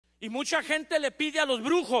Y mucha gente le pide a los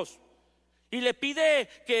brujos y le pide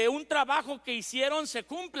que un trabajo que hicieron se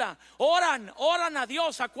cumpla. Oran a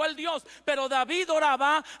Dios. ¿A cuál Dios? Pero David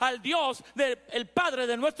oraba al Dios del Padre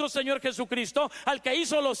de nuestro Señor Jesucristo, al que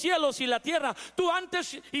hizo los cielos y la tierra. Tú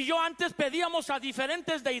antes y yo antes pedíamos a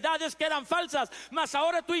diferentes deidades que eran falsas, mas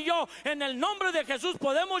ahora tú y yo en el nombre de Jesús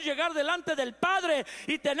podemos llegar delante del Padre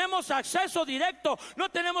y tenemos acceso directo. No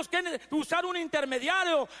tenemos que usar un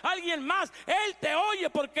intermediario, alguien más. Él te oye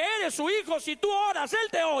porque eres su hijo. Si tú oras,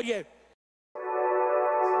 Él te oye.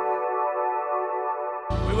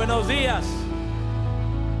 Muy buenos días.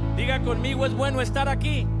 Diga conmigo: es bueno estar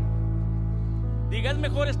aquí. Diga: es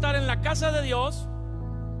mejor estar en la casa de Dios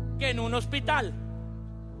que en un hospital.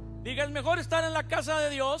 Diga: es mejor estar en la casa de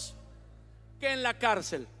Dios que en la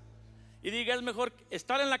cárcel. Y diga: es mejor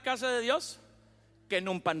estar en la casa de Dios que en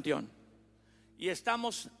un panteón. Y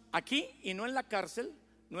estamos aquí y no en la cárcel,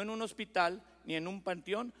 no en un hospital, ni en un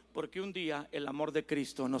panteón, porque un día el amor de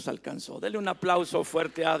Cristo nos alcanzó. Dele un aplauso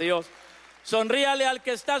fuerte a Dios. Sonríale al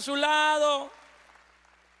que está a su lado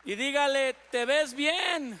y dígale: te ves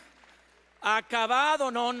bien,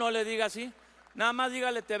 acabado. No, no le diga así, nada más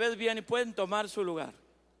dígale: te ves bien, y pueden tomar su lugar.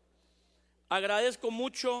 Agradezco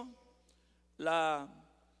mucho la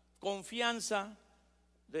confianza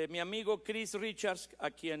de mi amigo Chris Richards,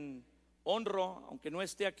 a quien honro, aunque no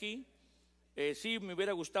esté aquí. Sí, me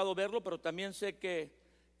hubiera gustado verlo, pero también sé que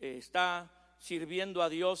está sirviendo a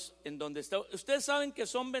Dios en donde está. Ustedes saben que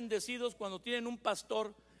son bendecidos cuando tienen un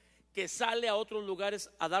pastor que sale a otros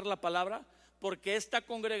lugares a dar la palabra, porque esta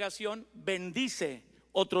congregación bendice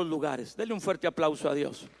otros lugares. Denle un fuerte aplauso a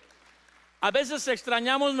Dios. A veces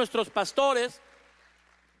extrañamos nuestros pastores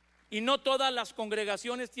y no todas las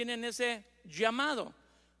congregaciones tienen ese llamado.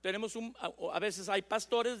 A veces hay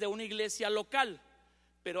pastores de una iglesia local,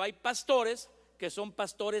 pero hay pastores que son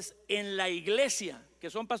pastores en la iglesia. ¿Que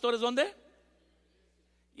son pastores dónde?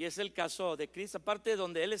 Y es el caso de Cris. Aparte,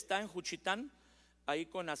 donde él está en Juchitán, ahí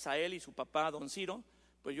con Asael y su papá Don Ciro,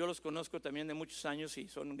 pues yo los conozco también de muchos años y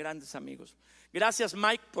son grandes amigos. Gracias,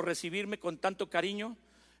 Mike, por recibirme con tanto cariño.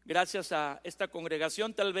 Gracias a esta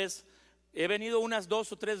congregación. Tal vez he venido unas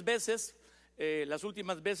 2 o 3 veces. Las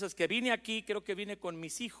últimas veces que vine aquí, creo que vine con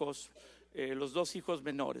mis hijos, los 2 hijos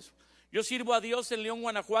menores. Yo sirvo a Dios en León,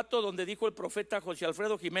 Guanajuato, donde dijo el profeta José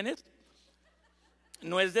Alfredo Jiménez.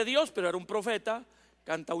 No es de Dios, pero era un profeta,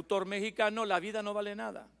 cantautor mexicano: la vida no vale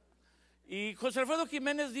nada. Y José Alfredo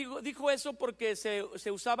Jiménez dijo eso porque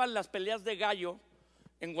se usaban las peleas de gallo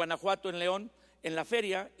en Guanajuato, en León, en la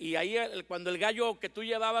feria. Y ahí cuando el gallo que tú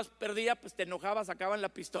llevabas perdía, pues te enojabas, sacaban la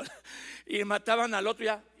pistola y mataban al otro.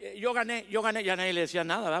 Ya, yo gané, ya nadie le decía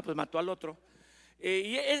nada, ¿verdad? Pues mató al otro.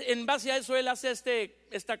 Y en base a eso él hace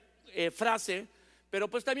esta frase, pero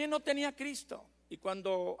pues también no tenía a Cristo. Y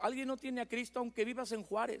cuando alguien no tiene a Cristo, aunque vivas en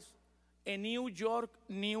Juárez, en New York,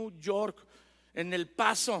 en El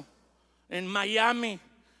Paso, en Miami,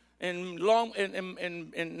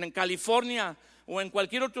 en California o en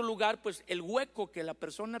cualquier otro lugar, pues el hueco que la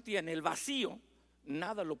persona tiene, el vacío,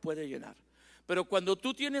 nada lo puede llenar. Pero cuando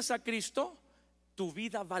tú tienes a Cristo, tu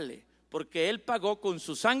vida vale, porque Él pagó con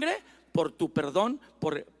su sangre por tu perdón,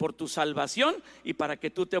 por tu salvación, y para que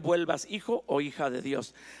tú te vuelvas hijo o hija de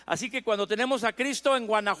Dios. Así que cuando tenemos a Cristo en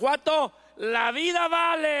Guanajuato, la vida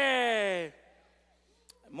vale.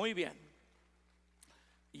 Muy bien.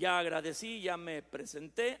 Ya agradecí, ya me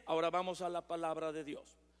presenté. Ahora vamos a la palabra de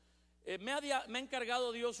Dios. Me ha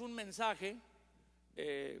encargado Dios un mensaje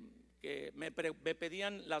que me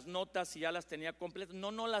pedían las notas y ya las tenía completas.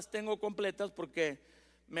 No las tengo completas porque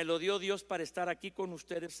me lo dio Dios para estar aquí con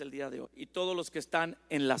ustedes el día de hoy y todos los que están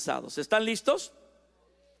enlazados. ¿Están listos?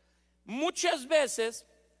 Muchas veces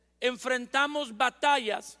enfrentamos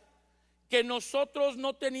batallas que nosotros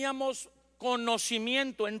no teníamos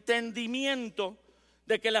conocimiento, entendimiento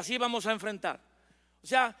de que las íbamos a enfrentar. O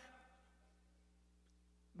sea,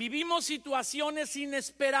 vivimos situaciones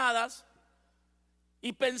inesperadas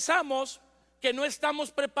y pensamos que no estamos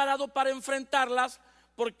preparados para enfrentarlas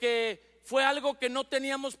porque fue algo que no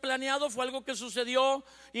teníamos planeado, fue algo que sucedió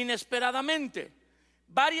inesperadamente.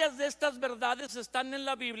 Varias de estas verdades están en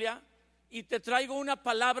la Biblia y te traigo una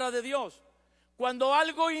palabra de Dios. Cuando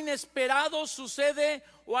algo inesperado sucede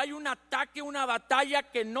o hay un ataque, una batalla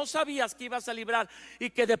que no sabías que ibas a librar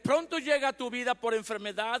y que de pronto llega a tu vida por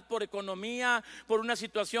enfermedad, por economía, por una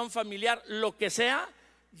situación familiar, lo que sea,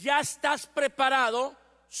 ya estás preparado,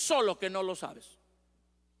 solo que no lo sabes.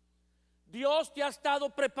 Dios te ha estado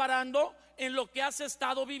preparando en lo que has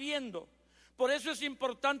estado viviendo. Por eso es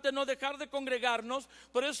importante no dejar de congregarnos.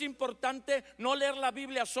 Por eso es importante no leer la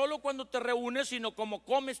Biblia solo cuando te reúnes, sino como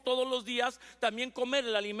comes todos los días, también comer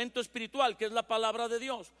el alimento espiritual, que es la palabra de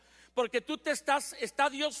Dios. Porque está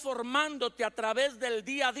Dios formándote a través del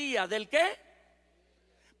día a día. ¿Del qué?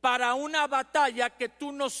 Para una batalla que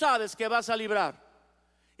tú no sabes que vas a librar.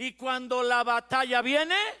 Y cuando la batalla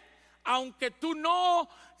viene, aunque tú no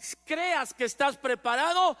creas que estás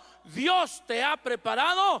preparado, Dios te ha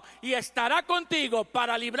preparado y estará contigo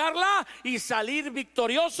para librarla y salir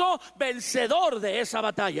victorioso, vencedor de esa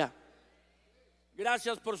batalla.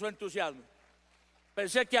 Gracias por su entusiasmo.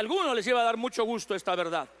 Pensé que a algunos les iba a dar mucho gusto esta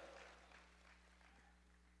verdad.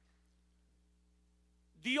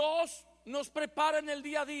 Dios nos prepara en el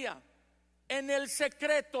día a día, en el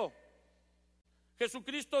secreto.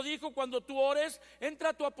 Jesucristo dijo: cuando tú ores, entra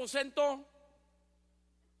a tu aposento.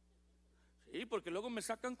 Sí, porque luego me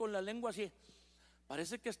sacan con la lengua así.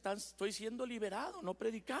 Parece que estoy siendo liberado, no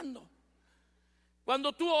predicando.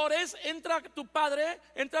 Cuando tú ores, entra tu Padre,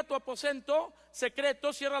 entra a tu aposento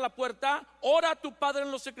secreto, cierra la puerta, ora a tu Padre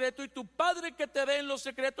en lo secreto, y tu Padre que te ve en lo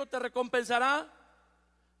secreto te recompensará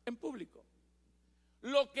en público.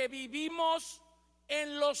 Lo que vivimos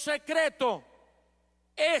en lo secreto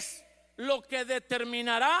es lo que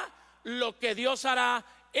determinará lo que Dios hará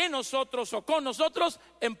en nosotros o con nosotros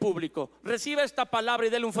en público. Reciba esta palabra y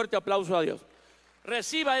dele un fuerte aplauso a Dios.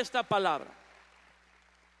 Reciba esta palabra.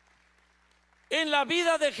 En la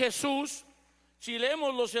vida de Jesús, si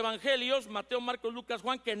leemos los evangelios, Mateo, Marcos, Lucas,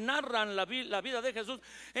 Juan, que narran la vida de Jesús,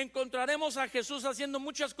 encontraremos a Jesús haciendo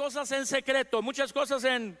muchas cosas en secreto, muchas cosas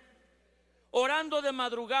orando de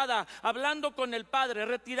madrugada, hablando con el Padre,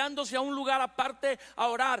 retirándose a un lugar aparte a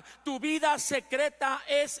orar. Tu vida secreta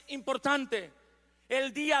es importante.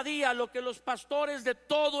 El día a día, lo que los pastores de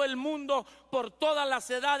todo el mundo, por todas las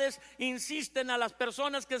edades, insisten a las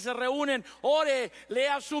personas que se reúnen: ore,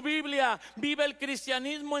 lea su Biblia, vive el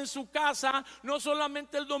cristianismo en su casa, no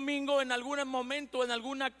solamente el domingo, en algún momento, en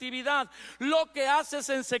alguna actividad. Lo que haces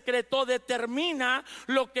en secreto determina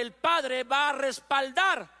lo que el Padre va a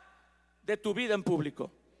respaldar de tu vida en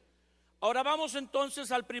público. Ahora vamos entonces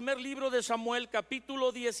al primer libro de Samuel,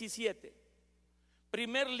 capítulo 17.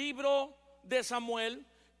 Primer libro de Samuel,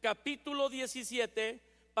 capítulo 17,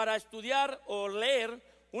 para estudiar o leer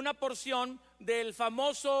una porción del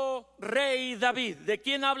famoso rey David. ¿De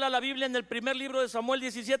quién habla la Biblia en el primer libro de Samuel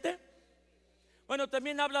 17? Bueno,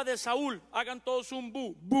 también habla de Saúl. Hagan todos un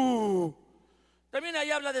bu, bu. También ahí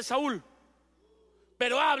habla de Saúl,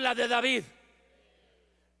 pero habla de David.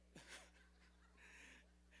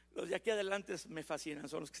 Los de aquí adelante me fascinan,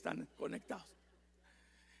 son los que están conectados.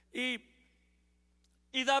 Y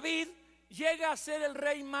David llega a ser el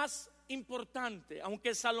rey más importante,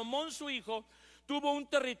 aunque Salomón, su hijo, tuvo un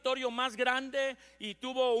territorio más grande y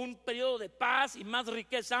tuvo un periodo de paz y más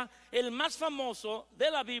riqueza. El más famoso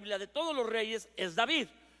de la Biblia de todos los reyes es David.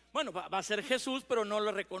 Bueno, va a ser Jesús, pero no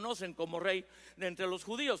lo reconocen como rey de entre los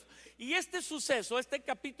judíos. Y este suceso, este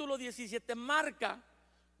capítulo 17, marca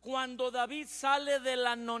cuando David sale del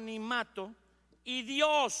anonimato y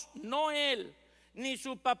Dios, no él, ni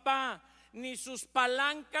su papá, ni sus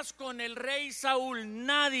palancas con el rey Saúl,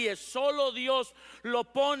 nadie, solo Dios lo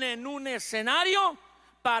pone en un escenario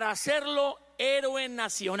para hacerlo héroe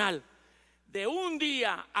nacional. De un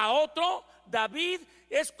día a otro, David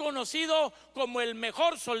es conocido como el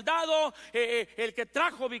mejor soldado, el que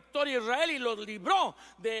trajo victoria a Israel y los libró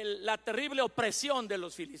de la terrible opresión de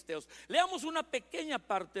los filisteos. Leamos una pequeña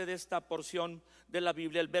parte de esta porción de la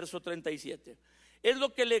Biblia, el verso 37. Es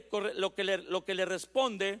lo que le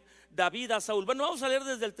responde David a Saúl. Bueno, vamos a leer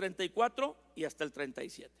desde el 34 y hasta el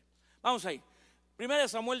 37. Vamos ahí. 1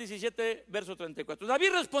 Samuel 17, verso 34.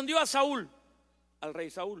 David respondió a Saúl, al rey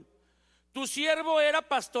Saúl: tu siervo era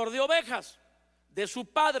pastor de ovejas de su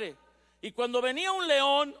padre, y cuando venía un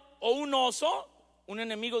león o un oso, un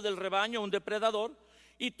enemigo del rebaño, un depredador,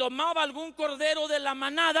 y tomaba algún cordero de la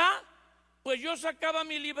manada, pues yo sacaba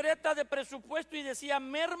mi libreta de presupuesto y decía: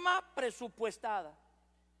 merma presupuestada,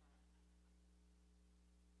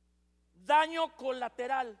 daño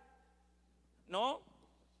colateral. ¿No?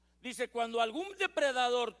 Dice: cuando algún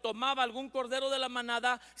depredador tomaba algún cordero de la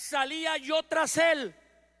manada, salía yo tras él,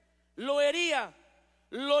 lo hería,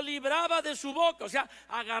 lo libraba de su boca. O sea,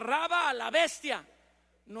 agarraba a la bestia.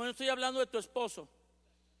 No estoy hablando de tu esposo,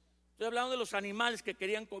 estoy hablando de los animales que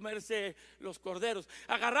querían comerse los corderos.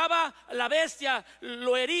 Agarraba a la bestia,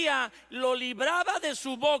 lo hería, lo libraba de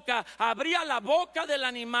su boca, abría la boca del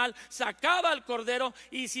animal, sacaba al cordero,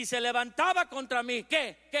 y si se levantaba contra mí,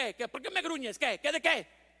 ¿qué? ¿Por qué me gruñes? ¿Qué de qué?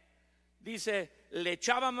 Dice: le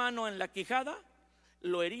echaba mano en la quijada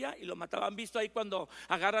lo hería y lo mataba. ¿Han visto ahí cuando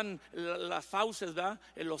agarran las fauces, ¿verdad?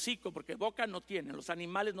 El hocico, porque boca no tienen, los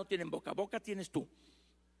animales no tienen boca, boca tienes tú.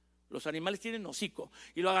 Los animales tienen hocico,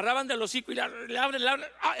 y lo agarraban del hocico y le abren,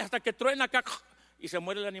 hasta que truena acá y se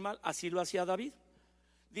muere el animal. Así lo hacía David.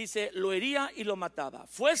 Dice, lo hería y lo mataba.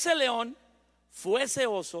 Fuese león, fuese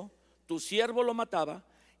oso, tu siervo lo mataba,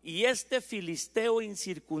 y este filisteo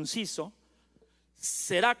incircunciso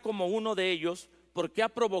será como uno de ellos, porque ha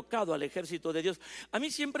provocado al ejército de Dios. A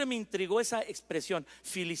mí siempre me intrigó esa expresión,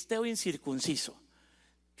 filisteo incircunciso.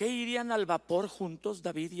 ¿Qué irían al vapor juntos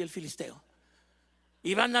David y el filisteo?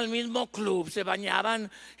 Iban al mismo club, se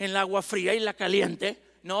bañaban en el agua fría y la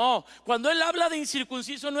caliente. No, cuando él habla de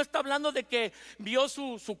incircunciso no está hablando de que vio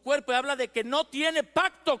su cuerpo, habla de que no tiene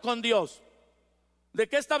pacto con Dios. ¿De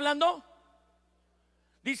qué está hablando?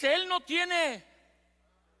 Dice, él no tiene.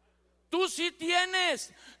 Tú sí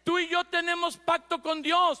tienes. Tú y yo tenemos pacto con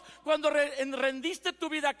Dios. Cuando rendiste tu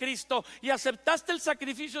vida a Cristo y aceptaste el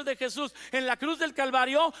sacrificio de Jesús en la cruz del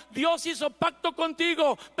Calvario, Dios hizo pacto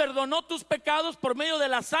contigo, perdonó tus pecados por medio de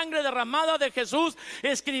la sangre derramada de Jesús,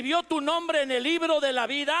 escribió tu nombre en el libro de la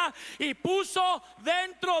vida y puso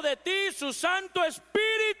dentro de ti su Santo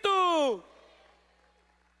Espíritu.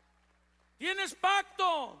 Tienes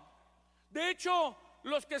pacto. De hecho,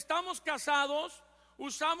 los que estamos casados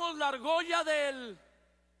usamos la argolla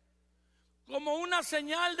como una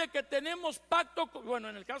señal de que tenemos pacto, bueno,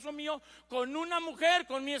 en el caso mío, con una mujer,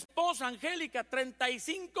 con mi esposa Angélica,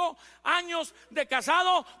 35 años de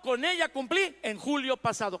casado, con ella cumplí en julio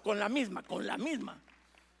pasado, con la misma.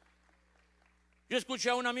 Yo escuché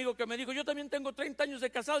a un amigo que me dijo, yo también tengo 30 años de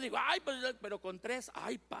casado, digo, ay, pues, pero con 3,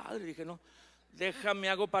 ay, padre, dije, no, déjame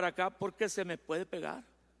hago para acá porque se me puede pegar.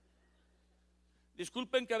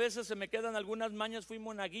 Disculpen que a veces se me quedan algunas mañas. Fui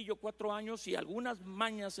monaguillo 4 años y algunas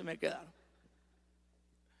mañas se me quedaron.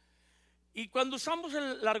 Y cuando usamos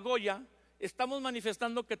la argolla, estamos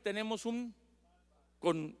manifestando que tenemos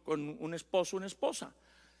con un esposo, una esposa.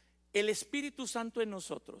 El Espíritu Santo en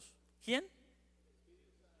nosotros. ¿Quién?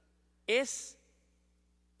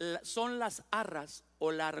 Son las arras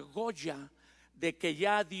o la argolla de que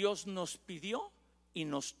ya Dios nos pidió y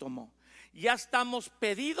nos tomó. Ya estamos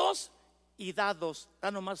pedidos y dados, ya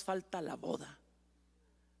nomás falta la boda.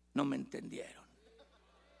 No me entendieron.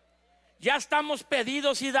 Ya estamos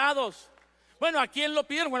pedidos y dados. Bueno, ¿a quién lo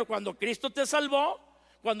pidieron? Bueno, cuando Cristo te salvó,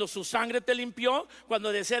 cuando su sangre te limpió,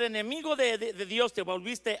 cuando de ser enemigo de Dios te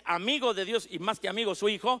volviste amigo de Dios, y más que amigo su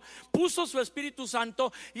Hijo, puso su Espíritu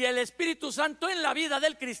Santo. Y el Espíritu Santo en la vida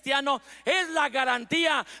del cristiano es la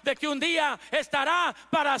garantía de que un día estará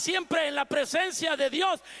para siempre en la presencia de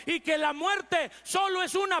Dios, y que la muerte solo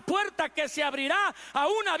es una puerta que se abrirá a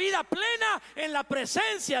una vida plena en la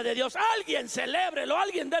presencia de Dios. Alguien celébrelo,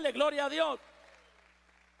 alguien dele gloria a Dios.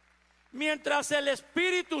 Mientras el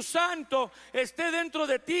Espíritu Santo esté dentro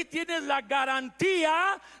de ti, tienes la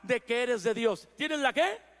garantía de que eres de Dios. ¿Tienes la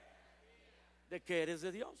qué? De que eres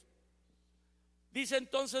de Dios. Dice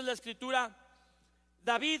entonces la Escritura,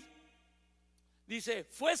 David dice,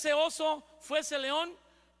 fuese oso, fuese león,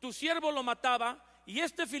 tu siervo lo mataba, y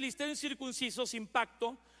este filisteo incircunciso sin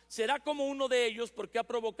pacto será como uno de ellos, porque ha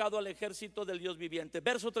provocado al ejército del Dios viviente.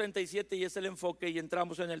 Verso 37, y es el enfoque, y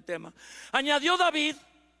entramos en el tema. Añadió David,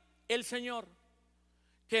 el Señor,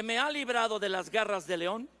 que me ha librado de las garras del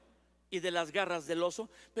león y de las garras del oso.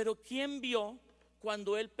 Pero ¿quién vio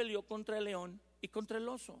cuando él peleó contra el león y contra el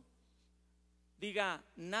oso? Diga,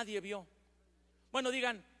 nadie vio. Bueno,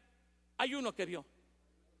 digan, hay uno que vio.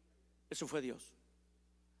 Eso fue Dios.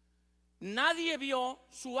 Nadie vio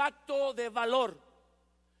su acto de valor.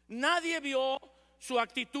 Nadie vio su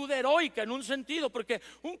actitud heroica en un sentido, porque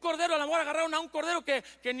un cordero, a lo mejor agarraron a un cordero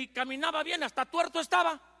que ni caminaba bien, hasta tuerto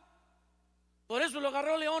estaba. Por eso lo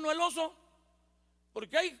agarró el león o el oso.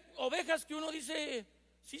 Porque hay ovejas que uno dice,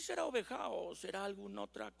 ¿sí será oveja o será alguna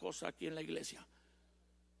otra cosa aquí en la iglesia?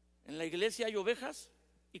 En la iglesia hay ovejas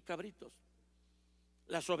y cabritos.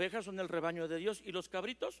 Las ovejas son el rebaño de Dios, y los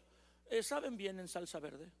cabritos saben bien en salsa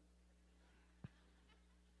verde.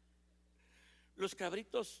 Los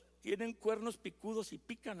cabritos tienen cuernos picudos y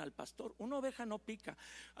pican al pastor. Una oveja no pica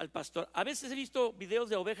al pastor. A veces he visto videos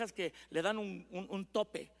de ovejas que le dan un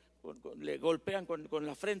tope, le golpean con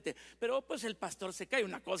la frente, pero pues el pastor se cae.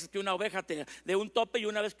 Una cosa es que una oveja te dé un tope, y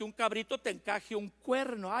una vez que un cabrito te encaje un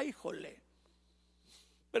cuerno, ay, jole.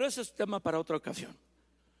 Pero ese es tema para otra ocasión.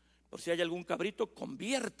 Por si hay algún cabrito,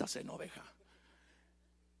 conviértase en oveja.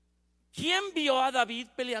 ¿Quién vio a David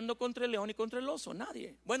peleando contra el león y contra el oso?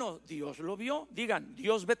 Nadie. Bueno, Dios lo vio. Digan,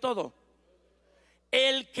 Dios ve todo.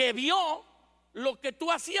 El que vio lo que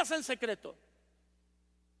tú hacías en secreto,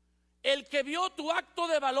 El que vio tu acto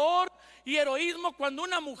de valor y heroísmo cuando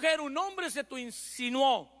una mujer, un hombre se te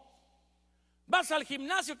insinuó. Vas al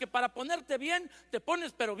gimnasio que para ponerte bien te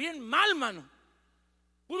pones pero bien mal, mano.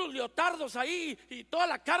 Puros leotardos ahí y toda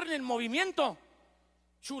la carne en movimiento.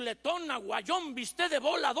 Chuletón, aguayón, bistec de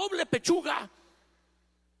bola, doble pechuga.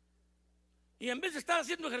 Y en vez de estar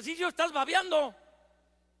haciendo ejercicio estás babeando.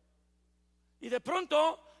 Y de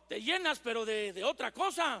pronto te llenas pero de otra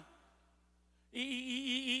cosa.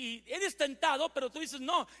 Y eres tentado, pero tú dices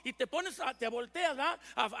no. Y te pones, te volteas, ¿verdad?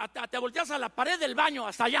 Te volteas a la pared del baño,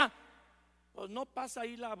 hasta allá. Pues no pasa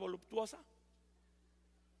ahí la voluptuosa.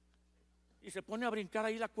 Y se pone a brincar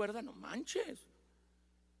ahí la cuerda, no manches.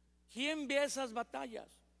 ¿Quién ve esas batallas?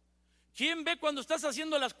 ¿Quién ve cuando estás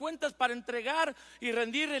haciendo las cuentas para entregar y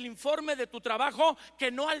rendir el informe de tu trabajo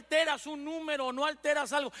que no alteras un número, no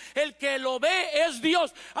alteras algo? El que lo ve es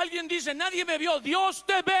Dios. Alguien dice, nadie me vio, Dios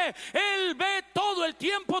te ve. Él ve todo el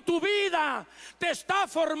tiempo tu vida. Te está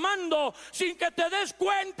formando sin que te des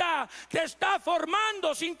cuenta. Te está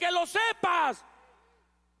formando sin que lo sepas.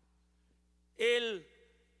 El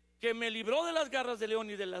que me libró de las garras del león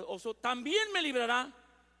y del oso, también me librará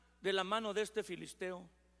de la mano de este filisteo.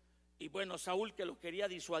 Y bueno, Saúl, que lo quería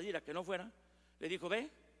disuadir a que no fuera, le dijo, ve,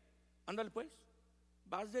 ándale pues,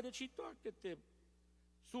 vas derechito a que te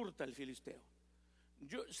surta el filisteo.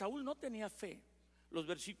 Saúl no tenía fe. Los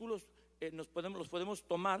versículos los podemos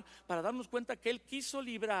tomar para darnos cuenta que él quiso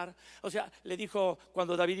librar. O sea, le dijo,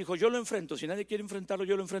 cuando David dijo, yo lo enfrento, si nadie quiere enfrentarlo,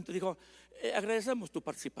 yo lo enfrento. Dijo, agradecemos tu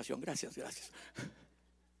participación, gracias.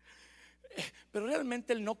 Pero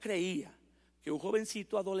realmente él no creía que un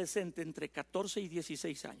jovencito adolescente entre 14 y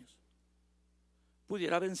 16 años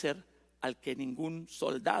pudiera vencer al que ningún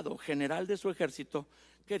soldado general de su ejército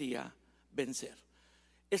quería vencer.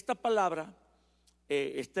 Esta palabra,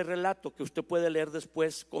 este relato que usted puede leer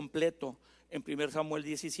después completo en 1 Samuel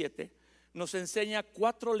 17, nos enseña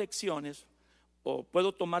 4 lecciones, o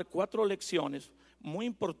puedo tomar 4 lecciones muy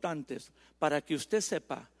importantes para que usted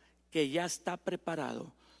sepa que ya está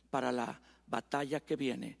preparado para la batalla que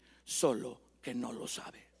viene, solo que no lo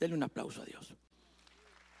sabe. Denle un aplauso a Dios.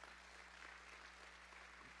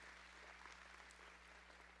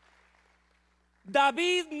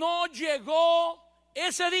 David no llegó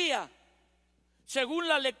ese día, según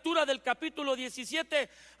la lectura del capítulo 17,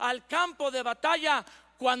 al campo de batalla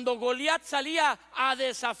cuando Goliat salía a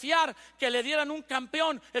desafiar que le dieran un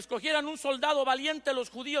campeón, escogieran un soldado valiente los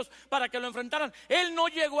judíos para que lo enfrentaran. Él no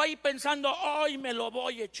llegó ahí pensando, hoy me lo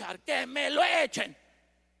voy a echar, que me lo echen.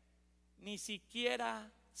 Ni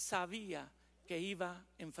siquiera sabía que iba a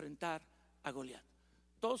enfrentar a Goliat.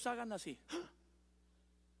 Todos hagan así,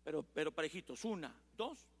 pero parejitos, 1,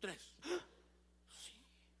 2, 3. Sí.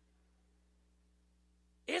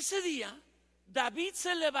 Ese día David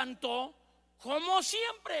se levantó como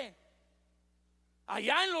siempre,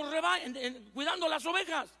 allá en los rebaños, cuidando las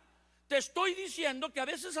ovejas. Te estoy diciendo que a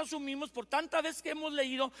veces asumimos, por tanta vez que hemos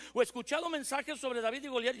leído o escuchado mensajes sobre David y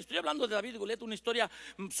Goliat, y estoy hablando de David y Goliat, una historia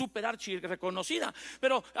super archi reconocida,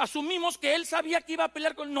 pero asumimos que él sabía que iba a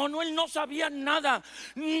pelear con... No, él no sabía nada.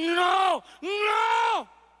 No.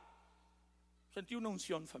 Sentí una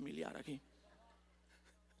unción familiar aquí.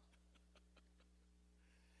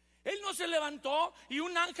 Él no se levantó y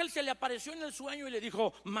un ángel se le apareció en el sueño y le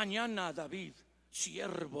dijo, mañana David,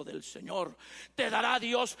 siervo del Señor, te dará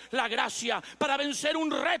Dios la gracia para vencer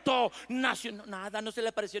un reto nacional. Nada, no se le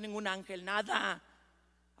apareció ningún ángel, nada.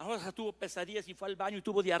 Ahora tuvo pesadillas y fue al baño y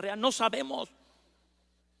tuvo diarrea, no sabemos.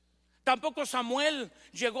 Tampoco Samuel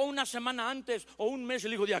llegó una semana antes o un mes y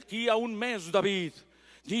le dijo, de aquí a un mes, David,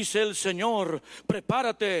 dice el Señor,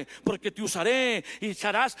 prepárate porque te usaré y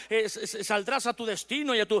saldrás a tu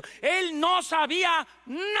destino y a tu... Él no sabía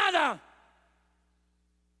nada.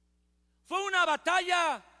 Fue una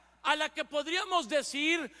batalla a la que podríamos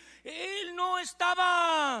decir, él no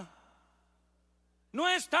estaba.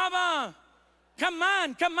 Come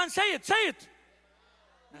on, say it.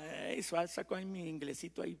 Saco ahí mi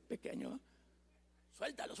inglesito ahí pequeño.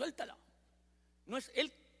 Suéltalo. No es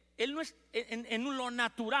él no es en lo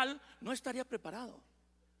natural, no estaría preparado,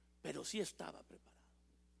 pero sí estaba preparado.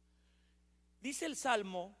 Dice el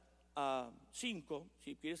Salmo 5,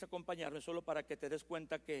 si quieres acompañarme, solo para que te des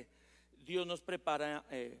cuenta que Dios nos prepara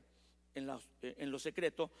en lo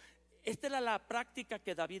secreto. Esta era la práctica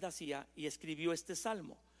que David hacía y escribió este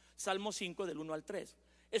salmo. Salmo 5 del 1 al 3.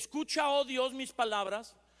 Escucha, oh Dios, mis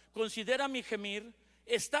palabras, considera mi gemir,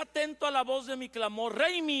 está atento a la voz de mi clamor,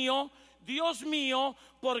 Rey mío, Dios mío,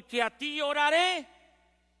 porque a ti oraré.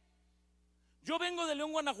 Yo vengo de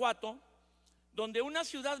León, Guanajuato, donde una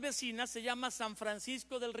ciudad vecina se llama San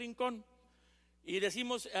Francisco del Rincón. Y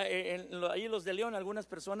decimos, ahí los de León, algunas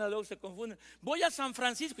personas luego se confunden. Voy a San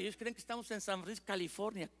Francisco, y ellos creen que estamos en San Francisco,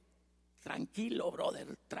 California. Tranquilo,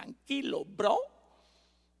 brother, tranquilo, bro.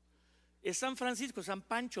 Es San Francisco, San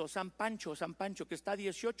Pancho, que está a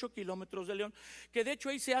 18 kilómetros de León, que de hecho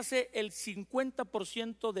ahí se hace el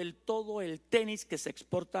 50% del todo el tenis que se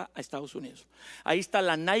exporta a Estados Unidos. Ahí está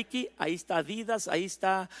la Nike, ahí está Adidas, ahí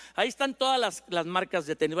están todas las marcas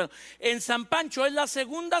de tenis. Bueno, en San Pancho es la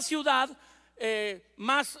segunda ciudad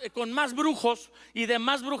con más brujos y de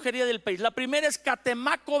más brujería del país. La primera es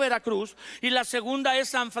Catemaco, Veracruz, y la segunda es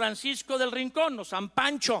San Francisco del Rincón o San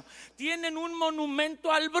Pancho. Tienen un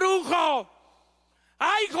monumento al brujo.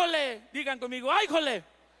 ¡Ay, jole! Digan conmigo, ¡ay, jole!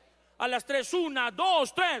 A las 3, 1,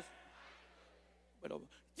 2, 3. Pero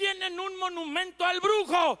tienen un monumento al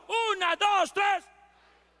brujo. 1, 2, 3.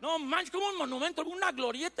 No manches, como un monumento, una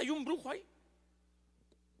glorieta y un brujo ahí.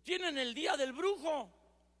 Tienen el día del brujo.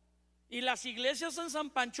 Y las iglesias en San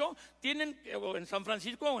Pancho tienen, o en San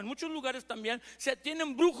Francisco, o en muchos lugares también,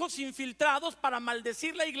 tienen brujos infiltrados para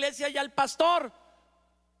maldecir la iglesia y al pastor.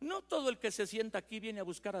 No todo el que se sienta aquí viene a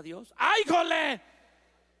buscar a Dios. ¡Ay, jole!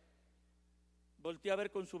 Voltea a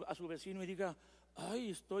ver a su vecino y diga: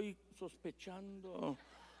 ay, estoy sospechando.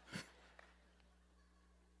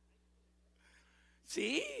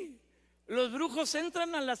 Sí, los brujos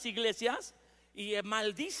entran a las iglesias y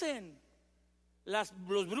maldicen. Los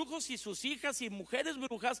brujos y sus hijas y mujeres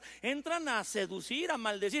brujas entran a seducir, a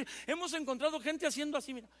maldecir. Hemos encontrado gente haciendo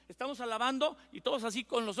así, mira, estamos alabando y todos así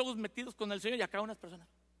con los ojos metidos con el Señor, y acá unas personas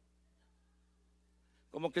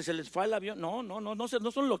como que se les fue el avión. No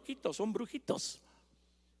son loquitos, son brujitos.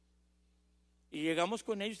 Y llegamos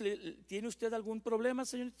con ellos. ¿Tiene usted algún problema,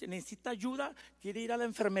 señor? ¿Necesita ayuda? ¿Quiere ir a la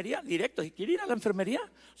enfermería? Directo, ¿quiere ir a la enfermería?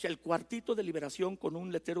 O sea, el cuartito de liberación con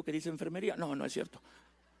un letrero que dice enfermería. No es cierto.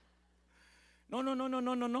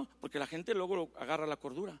 No, porque la gente luego agarra la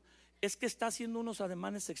cordura. Es que está haciendo unos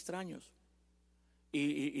ademanes extraños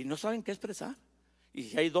y no saben qué expresar. Y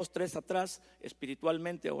si hay 2, 3 atrás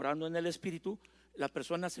espiritualmente orando en el espíritu, la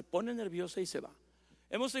persona se pone nerviosa y se va.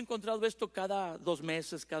 Hemos encontrado esto cada 2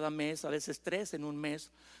 meses, cada mes, a veces 3 en un mes,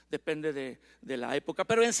 depende de la época.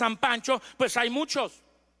 Pero en San Pancho pues hay muchos,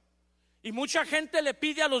 y mucha gente le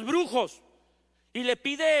pide a los brujos y le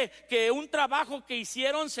pide que un trabajo que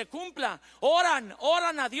hicieron se cumpla.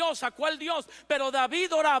 Oran a Dios. ¿A cuál Dios? Pero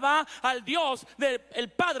David oraba al Dios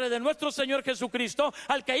del Padre de nuestro Señor Jesucristo,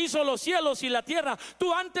 al que hizo los cielos y la tierra.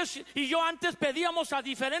 Tú antes y yo antes pedíamos a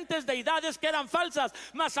diferentes deidades que eran falsas,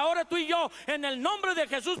 mas ahora tú y yo en el nombre de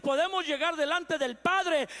Jesús podemos llegar delante del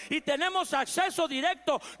Padre y tenemos acceso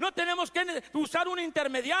directo. No tenemos que usar un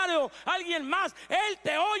intermediario, alguien más. Él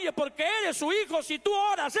te oye porque eres su hijo. Si tú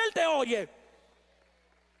oras, Él te oye.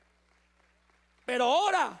 Pero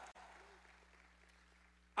ora,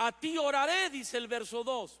 a ti oraré, dice el verso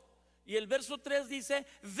 2. Y el verso 3 dice: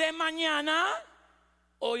 de mañana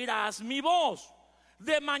oirás mi voz,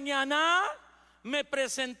 de mañana me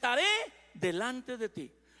presentaré delante de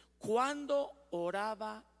ti. ¿Cuándo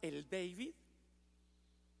oraba el David?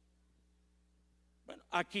 Bueno,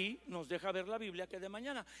 aquí nos deja ver la Biblia que de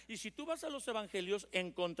mañana. Y si tú vas a los evangelios,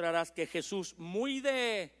 encontrarás que Jesús,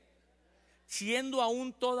 siendo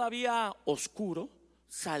aún todavía oscuro,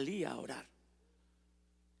 salía a orar.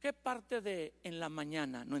 ¿Qué parte de en la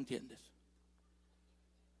mañana no entiendes?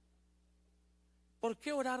 ¿Por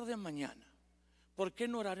qué orar de mañana? ¿Por qué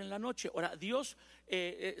no orar en la noche? Ahora, Dios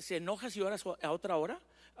se enoja si oras a otra hora,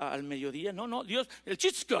 al mediodía. No, Dios, el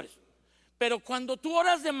chiste es que ores. Pero cuando tú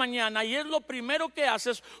oras de mañana y es lo primero que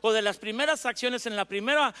haces, o de las primeras acciones en la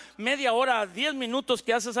primera media hora, 10 minutos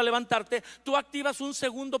que haces al levantarte, tú activas un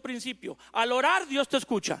segundo principio. Al orar, Dios te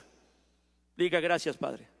escucha. Diga gracias,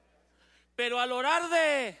 Padre. Pero al orar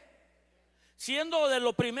siendo de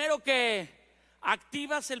lo primero que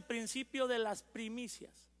activas el principio de las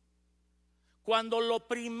primicias. Cuando lo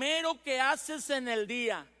primero que haces en el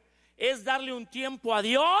día es darle un tiempo a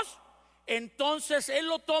Dios, entonces Él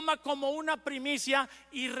lo toma como una primicia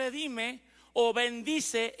y redime o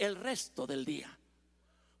bendice el resto del día.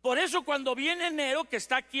 Por eso cuando viene enero, que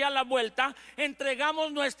está aquí a la vuelta,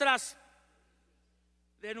 entregamos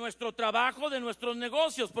de nuestro trabajo, de nuestros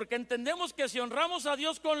negocios, porque entendemos que si honramos a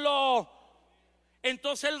Dios con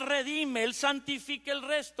Entonces Él redime, Él santifica el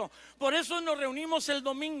resto. Por eso nos reunimos el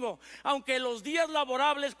domingo. Aunque los días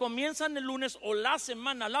laborables comienzan el lunes, o la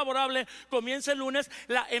semana laborable comienza el lunes,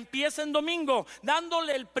 empieza en domingo,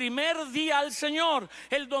 dándole el primer día al Señor.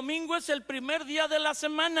 El domingo es el primer día de la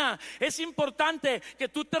semana. Es importante que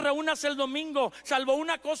tú te reúnas el domingo, salvo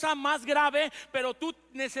una cosa más grave, pero tú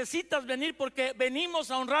necesitas venir porque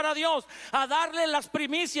venimos a honrar a Dios, a darle las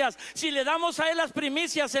primicias. Si le damos a Él las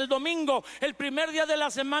primicias el domingo, el primer día de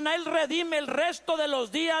la semana, Él redime el resto de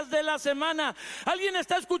los días de la semana. ¿Alguien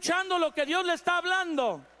está escuchando lo que Dios le está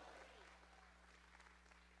hablando?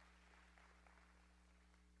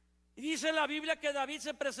 Y dice la Biblia que David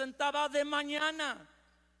se presentaba de mañana.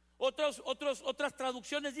 Otras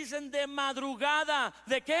traducciones dicen de madrugada.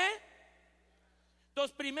 ¿De qué?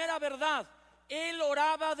 Entonces, primera verdad, Él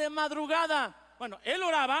oraba de madrugada. Bueno, Él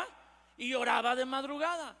oraba y oraba de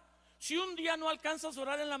madrugada. Si un día no alcanzas a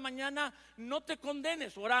orar en la mañana, no te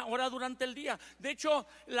condenes, ora durante el día. De hecho,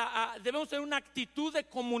 debemos tener una actitud de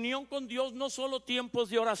comunión con Dios, no solo tiempos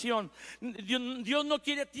de oración. Dios no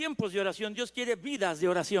quiere tiempos de oración, Dios quiere vidas de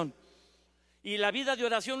oración. Y la vida de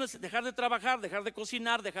oración es dejar de trabajar, dejar de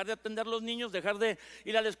cocinar, dejar de atender a los niños, dejar de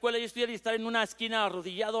ir a la escuela y estudiar y estar en una esquina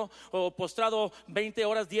arrodillado o postrado 20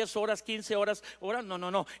 horas, 10 horas, 15 horas.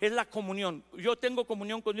 No, es la comunión. Yo tengo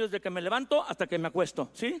comunión con Dios desde que me levanto hasta que me acuesto,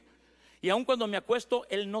 ¿sí? Y aun cuando me acuesto,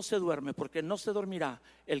 Él no se duerme, porque no se dormirá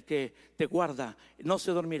el que te guarda, no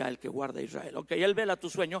se dormirá el que guarda a Israel. Ok, Él vela tu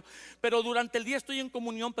sueño, pero durante el día estoy en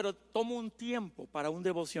comunión, pero tomo un tiempo para un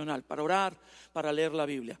devocional, para orar, para leer la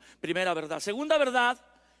Biblia. Primera verdad. Segunda verdad,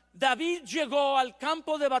 David llegó al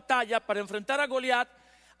campo de batalla para enfrentar a Goliat,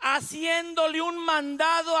 haciéndole un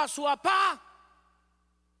mandado a su papá.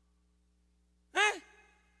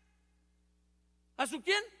 ¿A su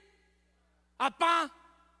quién? Papá.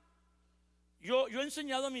 Yo he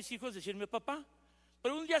enseñado a mis hijos a decirme papá,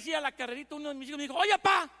 pero un día hacía la carrerita, uno de mis hijos me dijo: oye,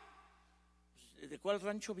 papá, ¿de cuál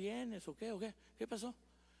rancho vienes o qué? ¿Qué pasó?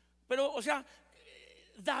 Pero, o sea,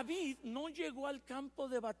 David no llegó al campo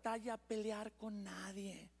de batalla a pelear con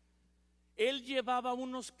nadie. Él llevaba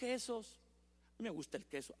unos quesos. Me gusta el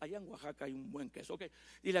queso, allá en Oaxaca hay un buen queso, ok.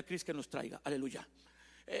 Dile a Cris que nos traiga, aleluya.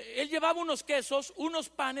 Él llevaba unos quesos, unos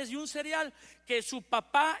panes y un cereal que su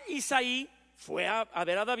papá Isaí fue a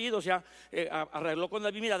ver a David, o sea, arregló con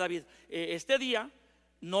David: mira, David, este día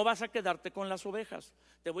no vas a quedarte con las ovejas.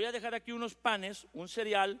 Te voy a dejar aquí unos panes, un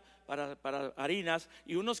cereal para harinas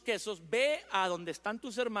y unos quesos. Ve a donde están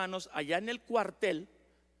tus hermanos, allá en el cuartel,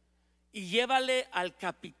 y llévale al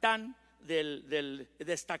capitán del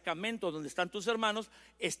destacamento donde están tus hermanos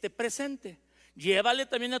este presente. Llévale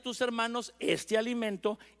también a tus hermanos este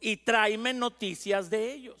alimento y tráeme noticias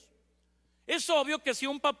de ellos. Es obvio que si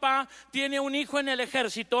un papá tiene un hijo en el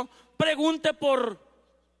ejército, pregunte por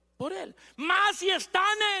él. Más si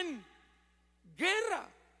están en guerra.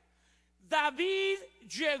 David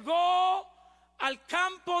llegó al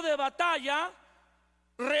campo de batalla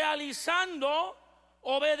realizando,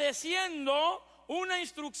 obedeciendo una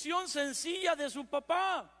instrucción sencilla de su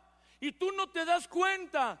papá. Y tú no te das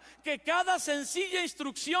cuenta que cada sencilla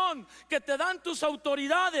instrucción que te dan tus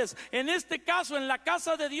autoridades, en este caso en la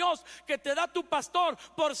casa de Dios, que te da tu pastor,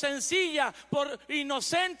 por sencilla, por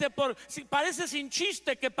inocente, por si parece sin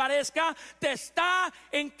chiste que parezca, te está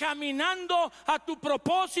encaminando a tu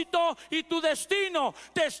propósito y tu destino.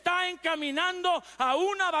 Te está encaminando a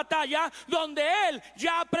una batalla donde Él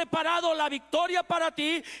ya ha preparado la victoria para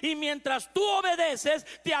ti, y mientras tú obedeces,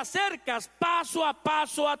 te acercas paso a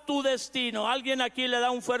paso a tu destino. Alguien aquí le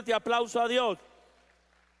da un fuerte aplauso a Dios.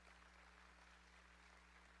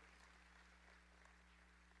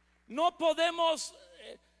 No podemos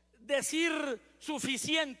decir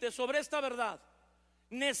suficiente sobre esta verdad.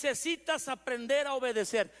 Necesitas aprender a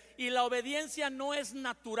obedecer, y la obediencia no es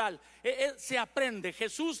natural, se aprende.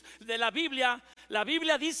 Jesús de la Biblia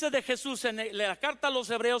dice de Jesús en la carta a los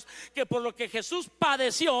Hebreos que por lo que Jesús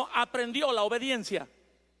padeció, aprendió la obediencia.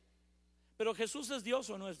 Pero ¿Jesús es Dios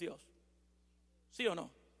o no es Dios? ¿Sí o no?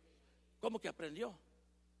 ¿Cómo que aprendió?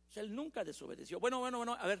 O sea, Él nunca desobedeció. Bueno,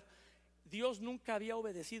 a ver, Dios nunca había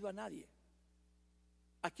obedecido a nadie.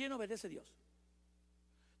 ¿A quién obedece Dios?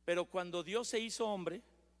 Pero cuando Dios se hizo hombre,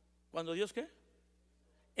 ¿cuando Dios qué?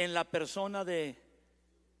 En la persona de,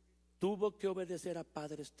 tuvo que obedecer a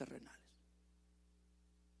padres terrenales.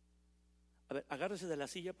 A ver, agárrese de la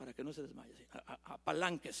silla para que no se desmaye, ¿sí?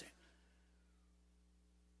 Apalánquese.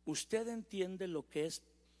 ¿Usted entiende lo que es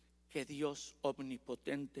que Dios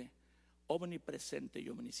omnipotente, omnipresente y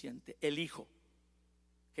omnisciente, el Hijo,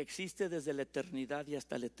 que existe desde la eternidad y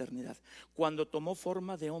hasta la eternidad, cuando tomó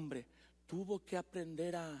forma de hombre, tuvo que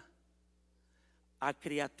aprender a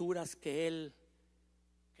criaturas que Él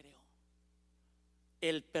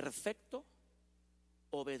el perfecto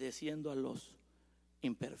obedeciendo a los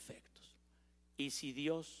imperfectos. Y si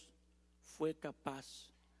Dios fue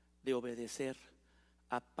capaz de obedecer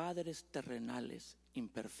a padres terrenales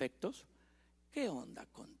imperfectos, ¿qué onda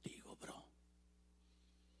contigo, bro?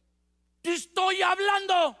 Te estoy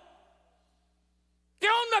hablando. ¿Qué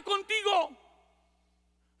onda contigo?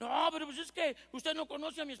 No, pero pues es que usted no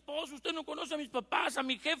conoce a mi esposo, usted no conoce a mis papás, a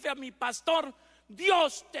mi jefe, a mi pastor.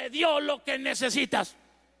 Dios te dio lo que necesitas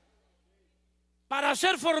para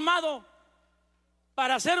ser formado,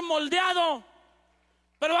 para ser moldeado.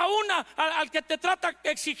 Pero aún al que te trata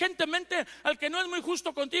exigentemente, al que no es muy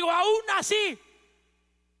justo contigo, aún así,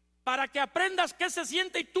 para que aprendas qué se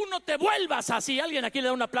siente y tú no te vuelvas así. ¿Alguien aquí le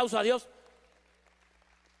da un aplauso a Dios?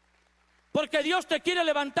 Porque Dios te quiere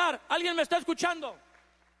levantar. ¿Alguien me está escuchando?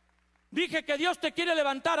 Dije que Dios te quiere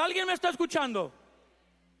levantar. ¿Alguien me está escuchando?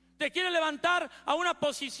 Te quiere levantar a una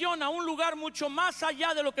posición, a un lugar mucho más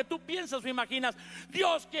allá de lo que tú piensas o imaginas.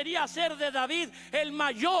 Dios quería hacer de David el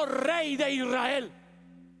mayor rey de Israel,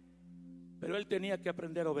 pero él tenía que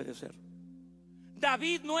aprender a obedecer.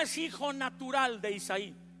 David no es hijo natural de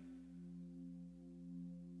Isaí.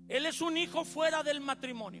 Él es un hijo fuera del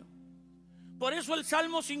matrimonio. Por eso el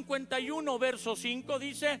Salmo 51 verso 5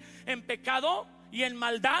 dice: en pecado y en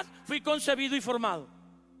maldad fui concebido y formado.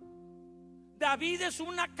 David es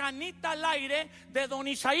una canita al aire de don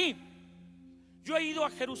Isaí. Yo he ido a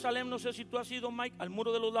Jerusalén, no sé si tú has ido, Mike, al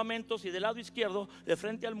muro de los lamentos, y del lado izquierdo, de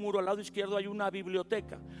frente al muro, al lado izquierdo hay una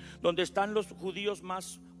biblioteca donde están los judíos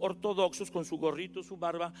más ortodoxos con su gorrito, su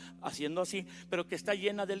barba, haciendo así, pero que está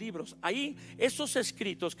llena de libros. Ahí esos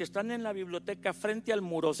escritos que están en la biblioteca frente al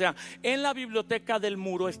muro, o sea, en la biblioteca del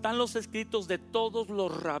muro están los escritos de todos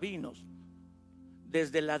los rabinos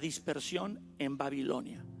desde la dispersión en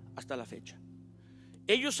Babilonia hasta la fecha.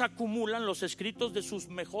 Ellos acumulan los escritos de sus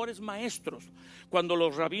mejores maestros. Cuando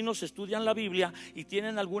los rabinos estudian la Biblia y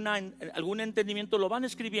tienen algún entendimiento, lo van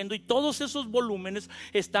escribiendo, y todos esos volúmenes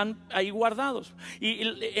están ahí guardados. Y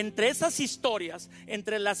entre esas historias,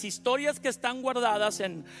 entre las historias que están guardadas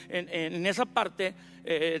en esa parte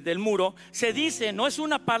del muro, se dice, no es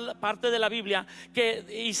una parte de la Biblia,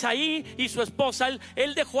 que Isaí y su esposa,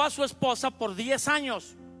 él dejó a su esposa por 10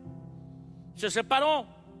 años. Se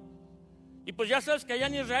separó. Y pues ya sabes que allá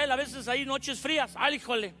en Israel a veces hay noches frías. ¡Ay,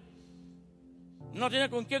 híjole! No tiene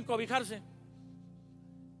con quién cobijarse.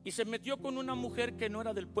 Y se metió con una mujer que no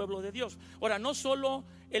era del pueblo de Dios. Ahora, no solo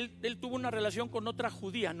él tuvo una relación con otra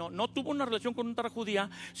judía, no tuvo una relación con otra judía,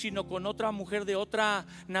 sino con otra mujer de otra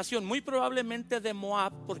nación, muy probablemente de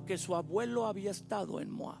Moab, porque su abuelo había estado en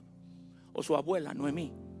Moab, o su abuela,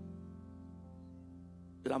 Noemí,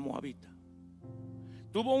 la moabita.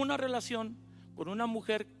 Tuvo una relación con una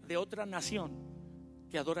mujer de otra nación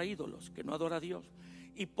que adora ídolos, que no adora a Dios.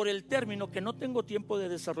 Y por el término que no tengo tiempo de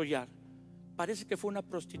desarrollar, parece que fue una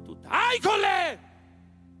prostituta. ¡Ay, jole!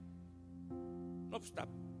 No, pues está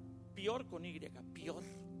peor con Y, peor.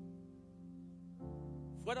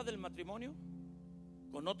 Fuera del matrimonio,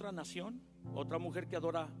 con otra nación, otra mujer que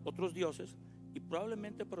adora otros dioses, y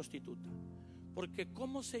probablemente prostituta. Porque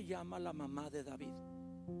 ¿cómo se llama la mamá de David?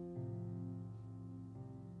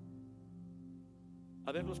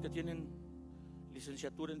 A ver, los que tienen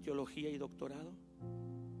licenciatura en teología y doctorado,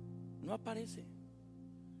 no aparece.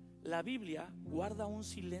 La Biblia guarda un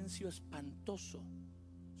silencio espantoso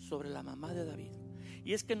sobre la mamá de David,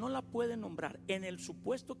 y es que no la puede nombrar en el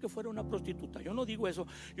supuesto que fuera una prostituta. Yo no digo eso,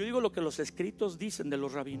 yo digo lo que los escritos dicen de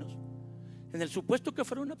los rabinos. En el supuesto que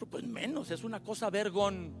fuera una, pues menos, es una cosa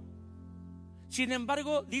vergón. Sin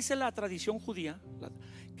embargo, dice la tradición judía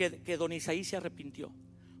que don Isaí se arrepintió,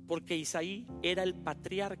 porque Isaí era el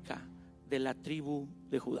patriarca de la tribu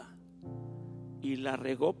de Judá y la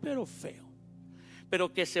regó pero feo,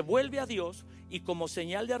 pero que se vuelve a Dios, y como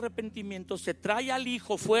señal de arrepentimiento se trae al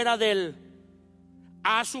hijo fuera de él,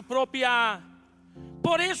 a su propia.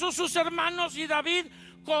 Por eso sus hermanos y David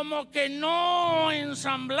como que no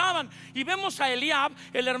ensamblaban, y vemos a Eliab,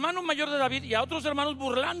 el hermano mayor de David, y a otros hermanos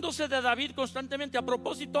burlándose de David constantemente. A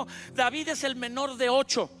propósito, David es el menor de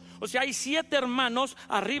 8. O sea, hay 7 hermanos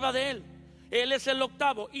arriba de él. Él es el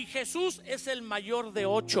octavo, y Jesús es el mayor de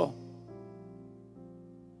 8.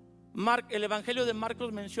 El Evangelio de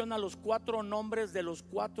Marcos menciona los 4 nombres de los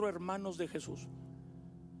 4 hermanos de Jesús.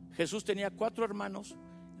 Jesús tenía 4 hermanos,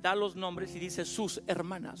 da los nombres y dice sus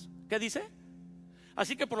hermanas. ¿Qué dice?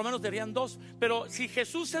 Así que por lo menos serían 2. Pero si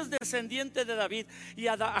Jesús es descendiente de David, y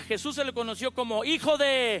a Jesús se le conoció como hijo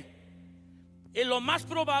de... lo más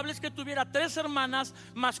probable es que tuviera 3 hermanas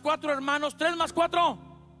más 4 hermanos, 3 más 4.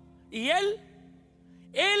 Y él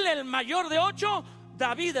el mayor de 8,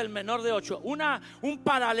 David el menor de 8. Un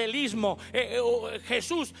paralelismo.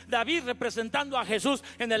 Jesús, David representando a Jesús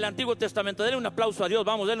en el Antiguo Testamento. Denle un aplauso a Dios,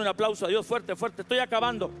 vamos, denle un aplauso a Dios fuerte, fuerte. Estoy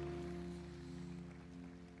acabando.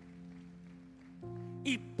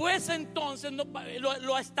 Y pues entonces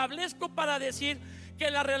lo establezco para decir que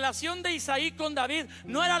la relación de Isaí con David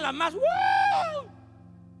no era la más ¡wow!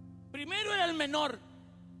 Primero era el menor.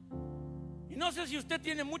 Y no sé si usted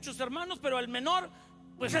tiene muchos hermanos, pero el menor,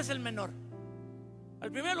 pues es el menor.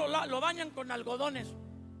 Al primero lo bañan con algodones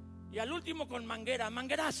y al último con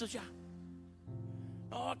manguerazos ya.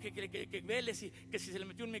 No, que vele que si se le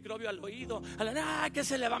metió un microbio al oído, que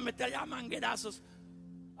se le va a meter ya manguerazos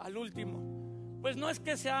al último. Pues no es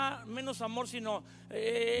que sea menos amor, sino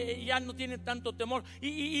ya no tiene tanto temor.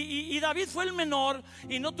 Y David fue el menor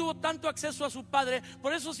y no tuvo tanto acceso a su padre.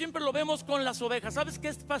 Por eso siempre lo vemos con las ovejas. ¿Sabes qué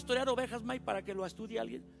es pastorear ovejas, May? Para que lo estudie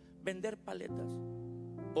alguien. Vender paletas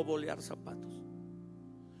o bolear zapatos.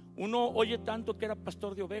 Uno oye tanto que era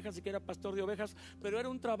pastor de ovejas y que era pastor de ovejas, pero era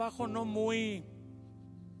un trabajo no muy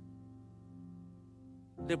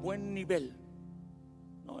de buen nivel.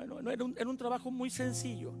 No, era un trabajo muy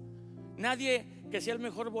sencillo. Nadie que sea el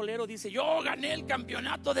mejor bolero dice: yo gané el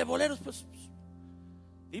campeonato de boleros. Pues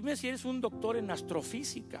dime si eres un doctor en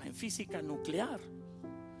astrofísica, en física nuclear.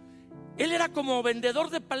 Él era como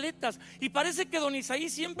vendedor de paletas. Y parece que don Isaí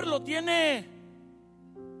siempre lo tiene.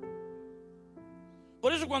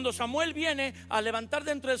 Por eso cuando Samuel viene a levantar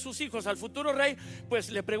dentro de sus hijos al futuro rey,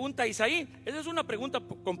 pues le pregunta a Isaí. Esa es una pregunta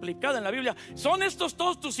complicada en la Biblia: ¿son estos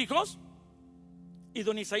todos tus hijos? Y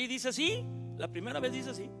don Isaí dice sí. La primera vez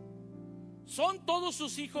dice sí. ¿Son todos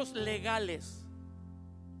sus hijos legales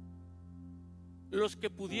los que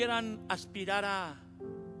pudieran aspirar a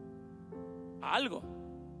algo?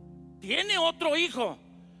 Tiene otro hijo,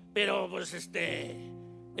 pero pues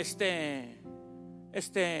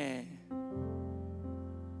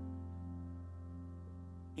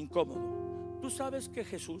incómodo. ¿Tú sabes que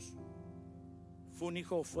Jesús fue un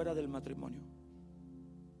hijo fuera del matrimonio?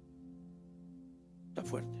 Está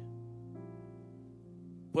fuerte.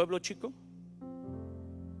 Pueblo chico.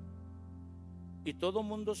 Y todo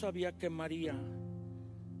mundo sabía que María,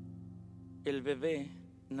 el bebé,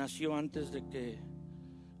 nació antes de que,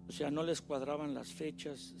 o sea, no les cuadraban las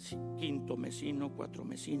fechas, quinto mesino, cuatro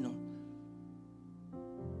mesino.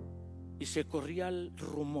 Y se corría el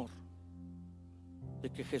rumor de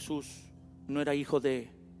que Jesús no era hijo de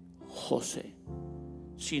José,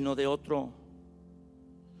 sino de otro.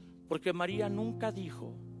 Porque María nunca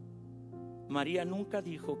dijo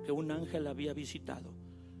que un ángel la había visitado.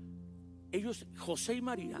 Ellos, José y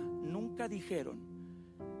María, nunca dijeron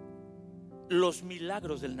los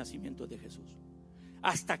milagros del nacimiento de Jesús.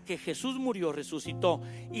 Hasta que Jesús murió, resucitó,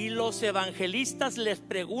 y los evangelistas les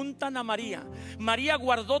preguntan a María. María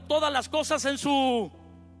guardó todas las cosas en su...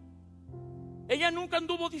 Ella nunca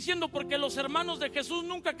anduvo diciendo, porque los hermanos de Jesús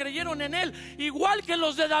nunca creyeron en él, igual que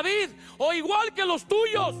los de David o igual que los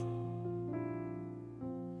tuyos.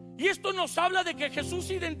 Y esto nos habla de que Jesús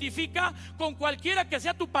se identifica con cualquiera que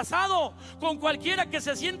sea tu pasado, con cualquiera que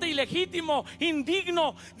se siente ilegítimo,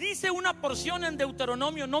 indigno. Dice una porción en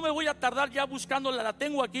Deuteronomio, no me voy a tardar ya buscándola, la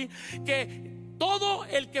tengo aquí, que todo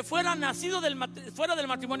el que fuera nacido fuera del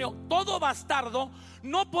matrimonio, todo bastardo,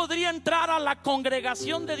 no podría entrar a la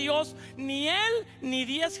congregación de Dios, ni él ni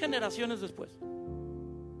 10 generaciones después.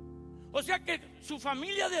 O sea que su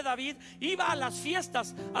familia de David iba a las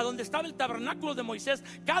fiestas, a donde estaba el tabernáculo de Moisés.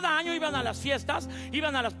 Cada año iban a las fiestas,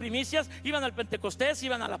 iban a las primicias, iban al Pentecostés,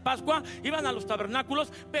 iban a la Pascua, iban a los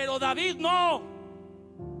tabernáculos. Pero David no,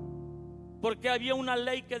 porque había una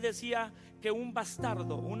ley que decía que un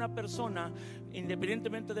bastardo, una persona,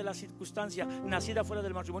 independientemente de la circunstancia, nacida fuera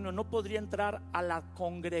del matrimonio, no podría entrar a la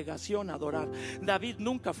congregación a adorar. David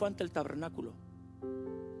nunca fue ante el tabernáculo,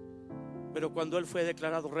 pero cuando él fue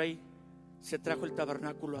declarado rey, se trajo el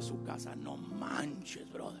tabernáculo a su casa. No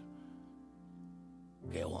manches, brother,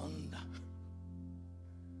 qué onda.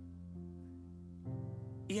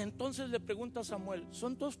 Y entonces le pregunta a Samuel: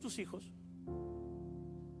 ¿son todos tus hijos?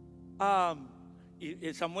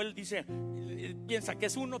 Y Samuel dice, piensa que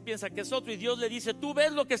es uno, piensa que es otro, y Dios le dice: tú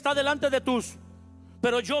ves lo que está delante de tus,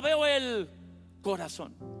 pero yo veo el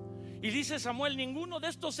corazón. Y dice Samuel: ninguno de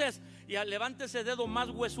estos es. Y levanta ese dedo más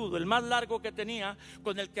huesudo, el más largo que tenía,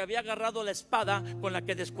 con el que había agarrado la espada con la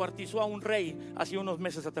que descuartizó a un rey hace unos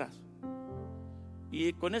meses atrás.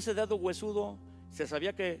 Y con ese dedo huesudo se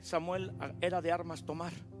sabía que Samuel era de armas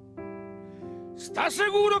tomar. ¿Estás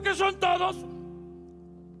seguro que son todos?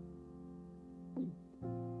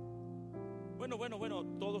 Bueno,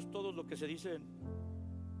 todos lo que se dicen.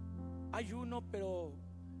 Hay uno, pero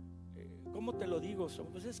 ¿Cómo te lo digo?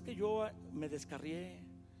 Pues es que yo me descarrié.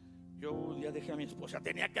 Yo ya dejé a mi esposa.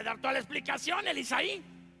 Tenía que dar toda la explicación, el Isaí.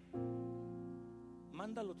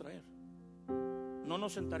 Mándalo traer. No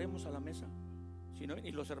nos sentaremos a la mesa.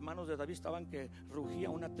 Y los hermanos de David estaban que rugía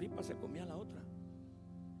una tripa, se comía la otra.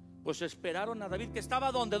 Pues esperaron a David, que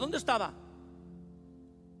estaba ¿dónde? ¿Dónde estaba?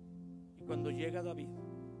 Y cuando llega David,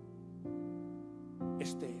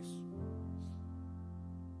 este es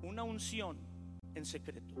una unción en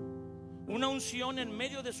secreto, una unción en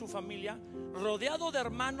medio de su familia, rodeado de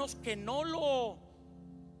hermanos que no lo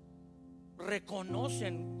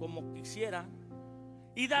reconocen como quisiera.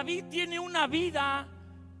 Y David tiene una vida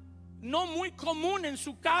no muy común en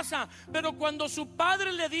su casa, pero cuando su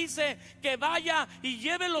padre le dice que vaya y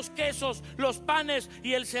lleve los quesos, los panes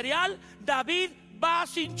y el cereal, David va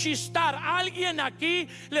sin chistar. Alguien aquí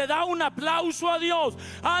le da un aplauso a Dios,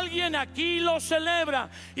 alguien aquí lo celebra.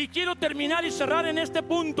 Y quiero terminar y cerrar en este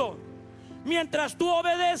punto. Mientras tú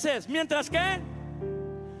obedeces, ¿mientras qué?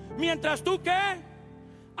 Mientras tú qué?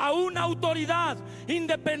 A una autoridad,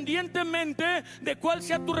 independientemente de cuál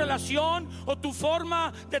sea tu relación o tu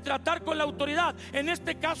forma de tratar con la autoridad. En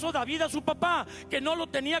este caso, David a su papá, que no lo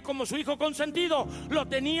tenía como su hijo consentido, lo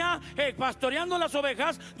tenía pastoreando las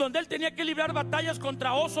ovejas, donde él tenía que librar batallas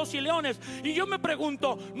contra osos y leones. Y yo me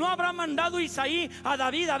pregunto, ¿no habrá mandado Isaí a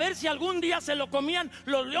David a ver si algún día se lo comían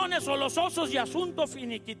los leones o los osos y asunto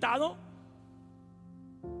finiquitado?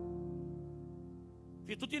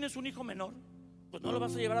 Si tú tienes un hijo menor, pues no lo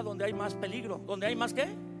vas a llevar a donde hay más peligro. ¿Donde hay más qué?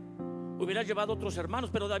 Hubiera llevado a otros hermanos.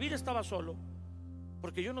 Pero David estaba solo,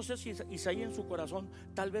 porque yo no sé si Isaí en su corazón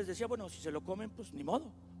tal vez decía, bueno, si se lo comen, pues ni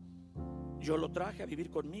modo. Yo lo traje a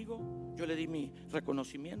vivir conmigo, yo le di mi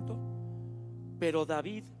reconocimiento. Pero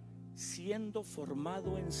David, siendo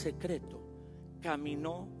formado en secreto,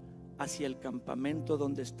 caminó hacia el campamento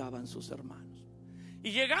donde estaban sus hermanos. Y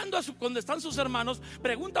llegando a donde están sus hermanos,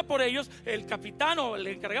 pregunta por ellos. El capitán o el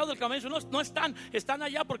encargado del campamento no están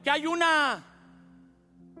allá porque hay una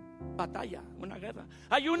batalla, una guerra.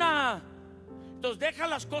 Entonces deja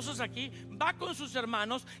las cosas aquí, va con sus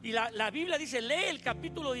hermanos. Y la Biblia dice, lee el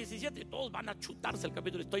capítulo 17 y todos van a chutarse el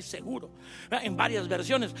capítulo, estoy seguro, en varias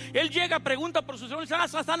versiones. Él llega, pregunta por sus hermanos,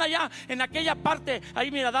 están allá en aquella parte, ahí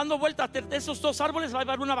mira, dando vueltas de esos dos árboles, va a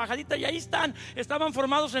haber una bajadita. Y ahí estaban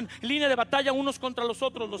formados en línea de batalla, unos contra los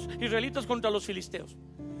otros, los israelitas contra los filisteos.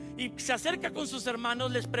 Y se acerca con sus hermanos,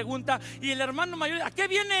 les pregunta. Y el hermano mayor, ¿a qué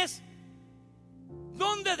vienes?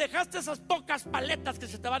 ¿Dónde dejaste esas pocas paletas que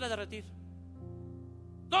se te van a derretir?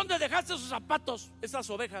 ¿Dónde dejaste esos zapatos, esas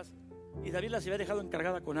ovejas? Y David las había dejado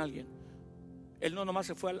encargada con alguien. Él no nomás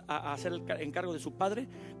se fue a hacer el encargo de su padre,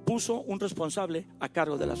 puso un responsable a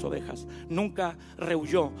cargo de las ovejas. Nunca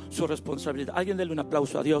rehuyó su responsabilidad. Alguien déle un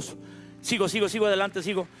aplauso a Dios. Sigo adelante.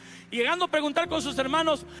 Llegando a preguntar con sus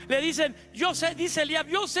hermanos, le dicen, yo sé, dice Eliab,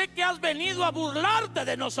 yo sé que has venido a burlarte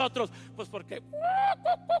de nosotros. Pues porque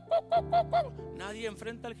nadie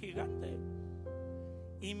enfrenta al gigante.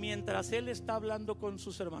 Y mientras él está hablando con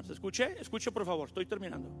sus hermanos, escuche por favor, estoy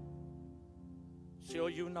terminando. Se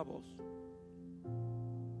oye una voz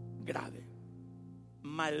grave,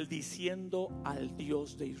 maldiciendo al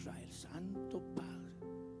Dios de Israel, Santo Padre,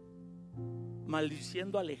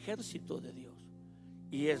 maldiciendo al ejército de Dios.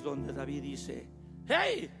 Y es donde David dice,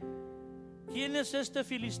 hey, ¿quién es este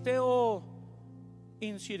filisteo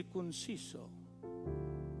incircunciso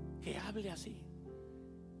que hable así?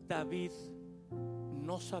 David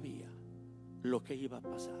no sabía lo que iba a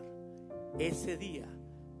pasar. Ese día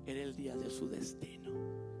era el día de su destino.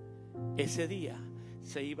 Ese día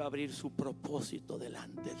se iba a abrir su propósito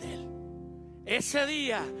delante de él. Ese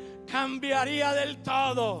día cambiaría del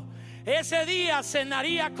todo. Ese día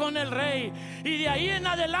cenaría con el rey, y de ahí en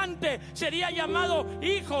adelante sería llamado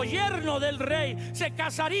hijo, yerno del rey. Se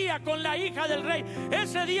casaría con la hija del rey.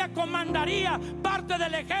 Ese día comandaría parte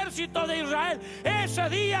del ejército de Israel. Ese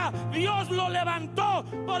día Dios lo levantó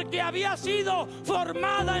porque había sido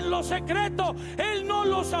formada en lo secreto. Él no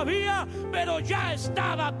lo sabía, pero ya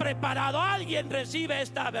estaba preparado. Alguien recibe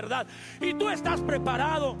esta verdad y tú estás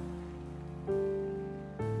preparado.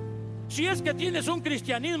 Si es que tienes un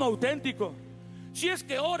cristianismo auténtico, si es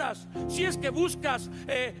que oras, si es que buscas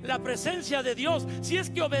la presencia de Dios, si es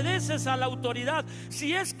que obedeces a la autoridad,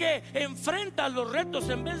 si es que enfrentas los retos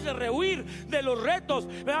en vez de rehuir de los retos,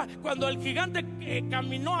 ¿verdad? Cuando el gigante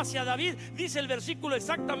caminó hacia David, dice el versículo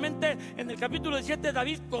exactamente en el capítulo 17,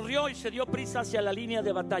 David corrió y se dio prisa hacia la línea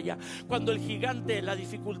de batalla. Cuando el gigante, la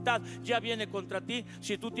dificultad ya viene contra ti,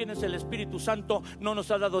 si tú tienes el Espíritu Santo, no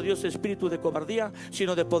nos ha dado Dios espíritu de cobardía,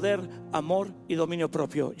 sino de poder, amor y dominio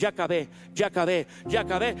propio. Ya acabé.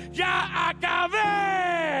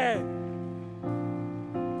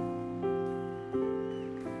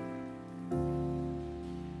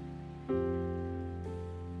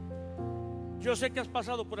 Yo sé que has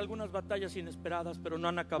pasado por algunas batallas inesperadas, pero no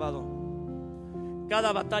han acabado.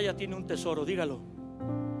 Cada batalla tiene un tesoro, dígalo.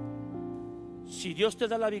 Si Dios te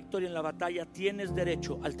da la victoria en la batalla, tienes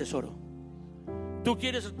derecho al tesoro. Tú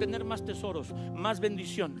quieres obtener más tesoros, más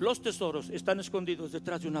bendición. Los tesoros están escondidos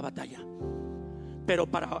detrás de una batalla. Pero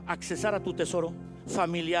para accesar a tu tesoro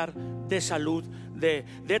familiar, de salud,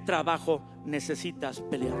 de trabajo, necesitas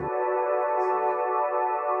pelear.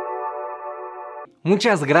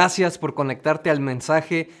 Muchas gracias por conectarte al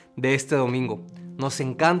mensaje de este domingo. Nos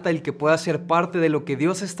encanta el que puedas ser parte de lo que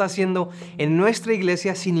Dios está haciendo en nuestra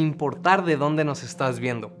iglesia sin importar de dónde nos estás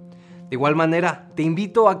viendo. De igual manera, te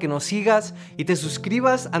invito a que nos sigas y te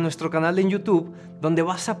suscribas a nuestro canal en YouTube, donde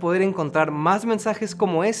vas a poder encontrar más mensajes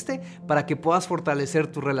como este para que puedas fortalecer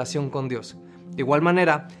tu relación con Dios. De igual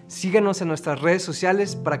manera, síguenos en nuestras redes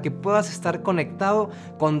sociales para que puedas estar conectado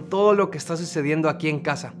con todo lo que está sucediendo aquí en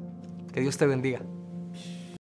casa. Que Dios te bendiga.